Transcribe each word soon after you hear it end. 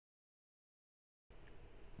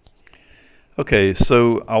Okay,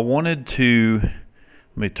 so I wanted to,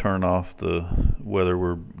 let me turn off the weather.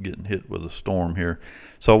 We're getting hit with a storm here.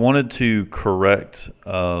 So I wanted to correct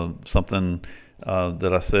something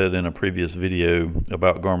that I said in a previous video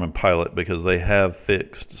about Garmin Pilot, because they have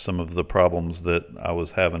fixed some of the problems that I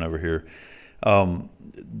was having over here.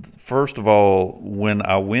 First of all, when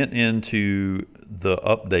I went into the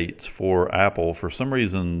updates for Apple, for some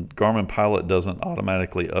reason Garmin Pilot doesn't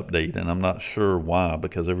automatically update, and I'm not sure why,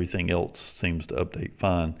 because everything else seems to update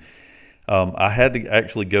fine. I had to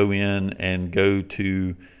actually go in and go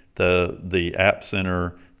to the App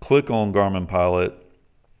Center, click on Garmin Pilot,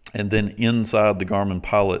 and then inside the Garmin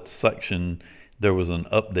Pilot section there was an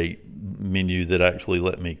update menu that actually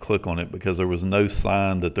let me click on it, because there was no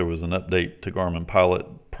sign that there was an update to Garmin Pilot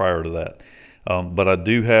prior to that. But I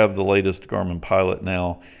do have the latest Garmin Pilot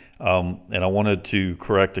now, and I wanted to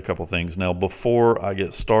correct a couple things. Now, before I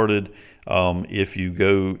get started, if you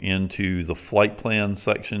go into the flight plan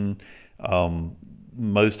section,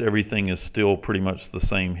 most everything is still pretty much the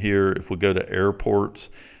same here. If we go to airports,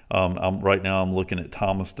 right now I'm looking at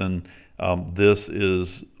Thomaston. This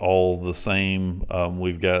is all the same.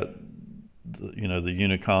 We've got, the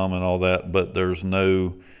Unicom and all that, but there's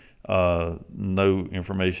no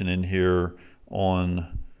information in here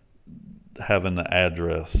on having the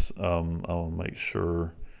address. I'll make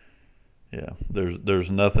sure. Yeah,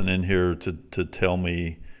 there's nothing in here to tell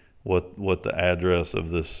me what the address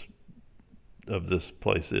of this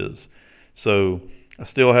place is. So I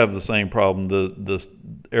still have the same problem. The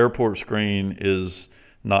airport screen is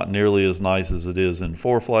not nearly as nice as it is in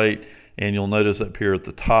ForeFlight, and you'll notice up here at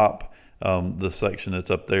the top, the section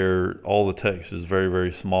that's up there, all the text is very,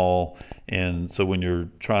 very small, and so when you're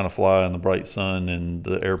trying to fly in the bright sun and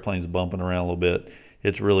the airplane's bumping around a little bit,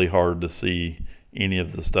 it's really hard to see any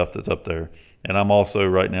of the stuff that's up there. And I'm also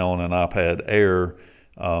right now on an iPad Air,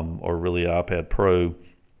 or really iPad Pro,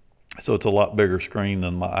 so it's a lot bigger screen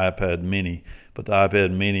than my iPad Mini. But the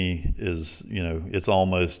iPad Mini is, it's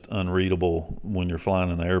almost unreadable when you're flying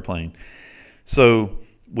in the airplane. So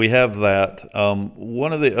we have that.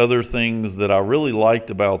 One of the other things that I really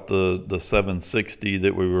liked about the 760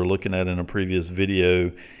 that we were looking at in a previous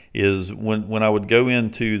video is when I would go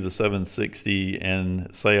into the 760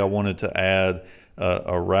 and say I wanted to add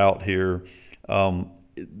a route here,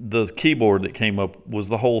 the keyboard that came up was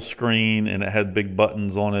the whole screen, and it had big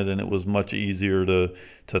buttons on it, and it was much easier to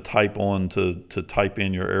type on, to type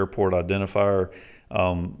in your airport identifier.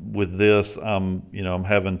 With this, I'm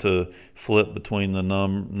having to flip between the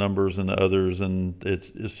numbers and the others, and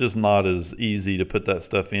it's just not as easy to put that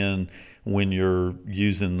stuff in when you're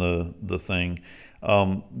using the thing.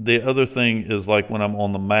 The other thing is, like when I'm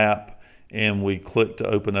on the map and we click to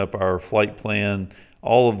open up our flight plan,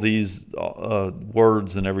 all of these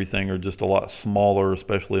words and everything are just a lot smaller,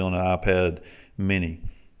 especially on an iPad Mini.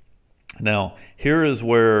 Now, here is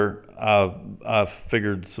where I've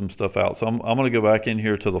figured some stuff out. So I'm going to go back in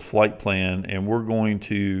here to the flight plan, and we're going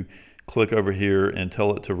to click over here and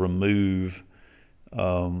tell it to remove.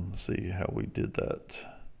 Let's see how we did that.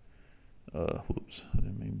 Whoops, I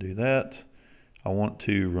didn't mean to do that. I want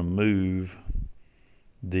to remove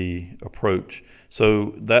the approach.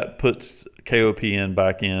 So that puts KOPN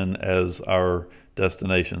back in as our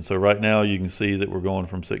destination. So right now you can see that we're going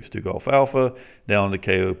from 62 Golf Alpha down to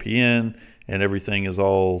KOPN, and everything is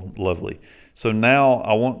all lovely. So now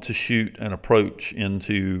I want to shoot an approach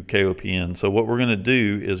into KOPN. So what we're going to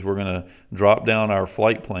do is we're going to drop down our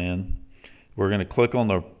flight plan. We're going to click on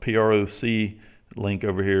the PROC link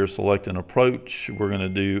over here, select an approach. We're going to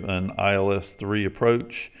do an ILS-3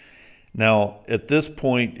 approach. Now, at this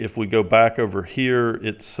point, if we go back over here,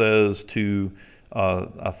 it says to,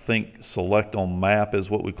 I think, select on map is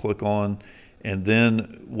what we click on. And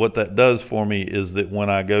then what that does for me is that when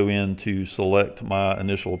I go in to select my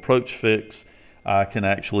initial approach fix, I can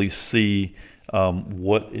actually see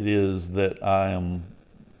what it is that I am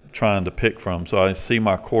trying to pick from. So I see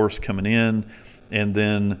my course coming in, and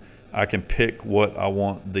then I can pick what I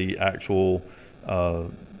want the actual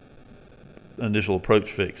initial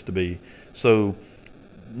approach fix to be. So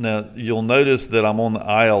now you'll notice that I'm on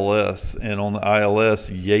the ILS, and on the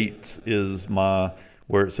ILS, Yates is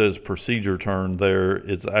where it says procedure turn there.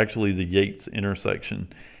 It's actually the Yates intersection,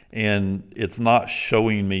 and it's not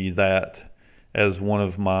showing me that as one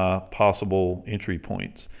of my possible entry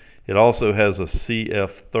points. It also has a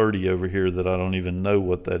CF30 over here that I don't even know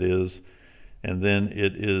what that is, and then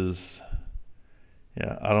it is,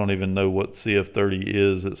 yeah, I don't even know what CF30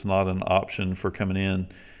 is. It's not an option for coming in,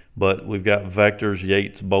 but we've got vectors,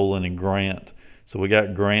 Yates, Bolin, and Grant. So we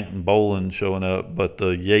got Grant and Bolin showing up, but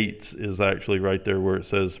the Yates is actually right there where it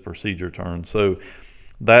says procedure turn. So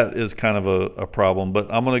that is kind of a problem.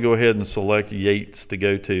 But I'm going to go ahead and select Yates to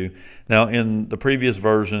go to. Now, in the previous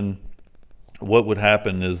version, what would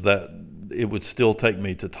happen is that it would still take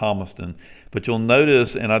me to Thomaston. But you'll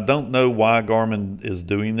notice, and I don't know why Garmin is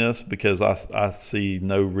doing this, because I see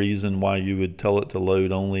no reason why you would tell it to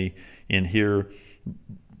load only in here,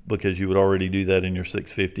 because you would already do that in your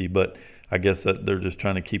 650. But I guess that they're just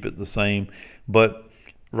trying to keep it the same. But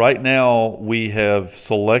right now we have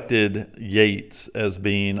selected Yates as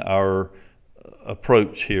being our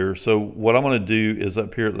approach here. So what I'm going to do is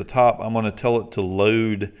up here at the top, I'm going to tell it to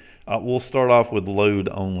load. We'll start off with load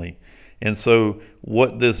only. And so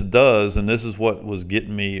what this does, and this is what was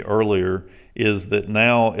getting me earlier, is that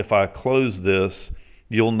now if I close this,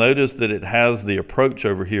 you'll notice that it has the approach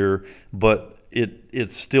over here, but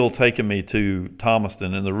it's still taking me to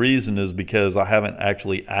Thomaston. And the reason is because I haven't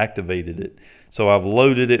actually activated it. So I've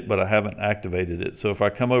loaded it, but I haven't activated it. So if I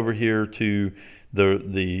come over here to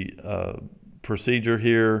the procedure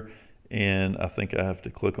here, and I think I have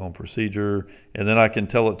to click on procedure, and then I can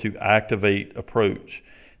tell it to activate approach.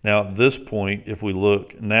 Now at this point, if we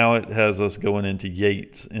look, now it has us going into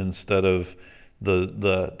Yates instead of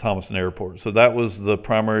the Thomaston Airport. So that was the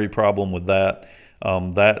primary problem with that.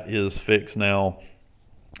 That is fixed now.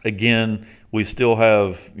 Again, we still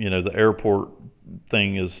have, the airport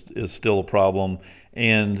thing is still a problem,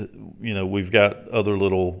 and we've got other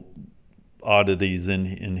little oddities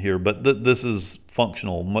in here, but this is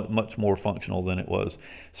functional, much more functional than it was.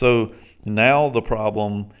 So now the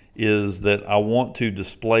problem is that I want to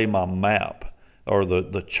display my map, or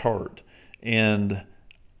the chart, and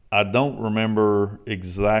I don't remember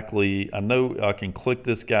exactly. I know I can click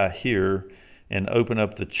this guy here and open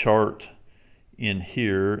up the chart in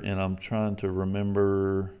here, and I'm trying to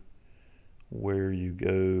remember where you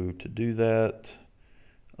go to do that.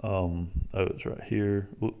 Oh, it's right here.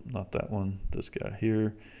 Oop, not that one, this guy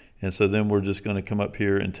here. And so then we're just going to come up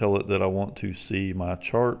here and tell it that I want to see my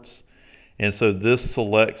charts. And so this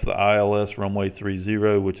selects the ILS runway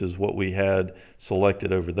 30, which is what we had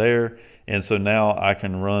selected over there. And so now I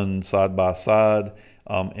can run side by side,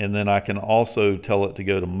 and then I can also tell it to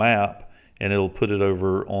go to map, and it'll put it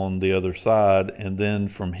over on the other side. And then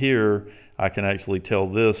from here, I can actually tell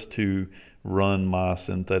this to run my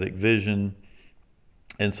synthetic vision.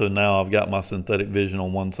 And so now I've got my synthetic vision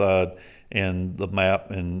on one side and the map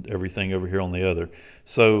and everything over here on the other.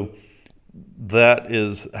 So that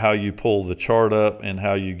is how you pull the chart up and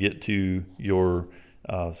how you get to your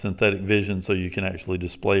synthetic vision, so you can actually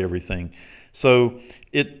display everything. So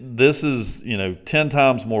this is 10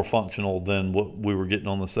 times more functional than what we were getting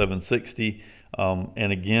on the 760,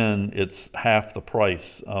 and again, it's half the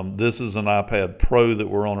price. This is an iPad Pro that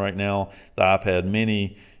we're on right now. The iPad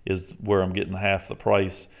Mini is where I'm getting half the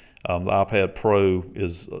price. The iPad Pro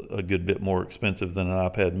is a good bit more expensive than an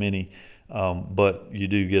iPad Mini, but you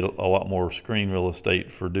do get a lot more screen real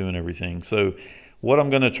estate for doing everything. So what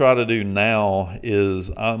I'm going to try to do now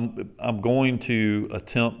is I'm going to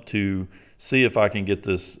attempt to see if I can get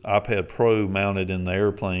this iPad Pro mounted in the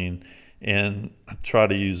airplane and try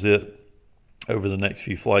to use it over the next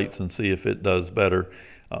few flights and see if it does better.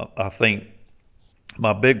 I think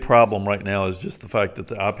my big problem right now is just the fact that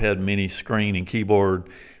the iPad Mini screen and keyboard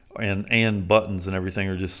and buttons and everything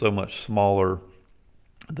are just so much smaller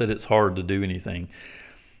that it's hard to do anything.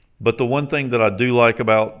 But the one thing that I do like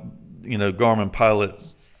about Garmin Pilot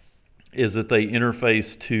is that they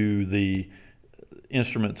interface to the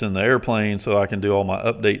instruments in the airplane, so I can do all my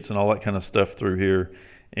updates and all that kind of stuff through here,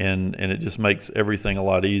 and it just makes everything a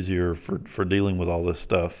lot easier for dealing with all this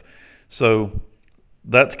stuff. So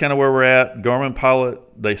that's kind of where we're at. Garmin Pilot,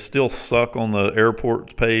 they still suck on the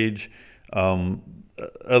airports page.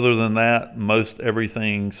 Other than that, most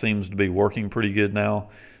everything seems to be working pretty good now.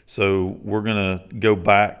 So we're going to go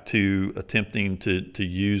back to attempting to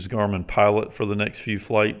use Garmin Pilot for the next few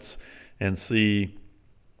flights and see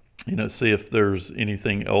if there's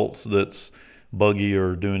anything else that's buggy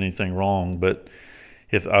or doing anything wrong. But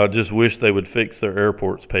I just wish they would fix their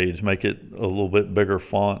airports page, make it a little bit bigger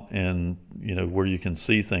font, and where you can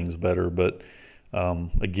see things better. But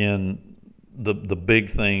again, the big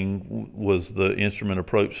thing was the instrument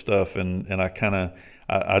approach stuff, and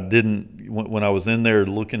I didn't, when I was in there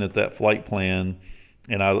looking at that flight plan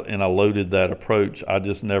and I loaded that approach, I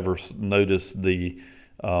just never noticed the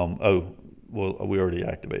oh well, we already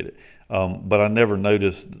activated, but I never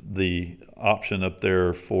noticed the option up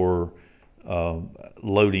there for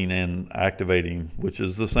loading and activating, which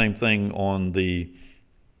is the same thing on the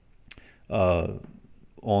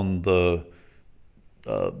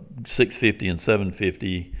 650 and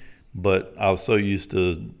 750, but I was so used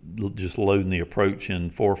to just loading the approach in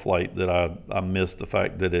ForeFlight that I missed the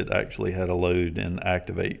fact that it actually had a load and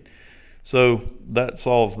activate. So that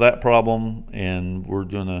solves that problem, and we'll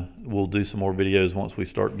do some more videos once we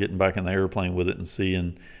start getting back in the airplane with it and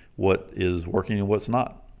seeing what is working and what's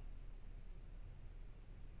not.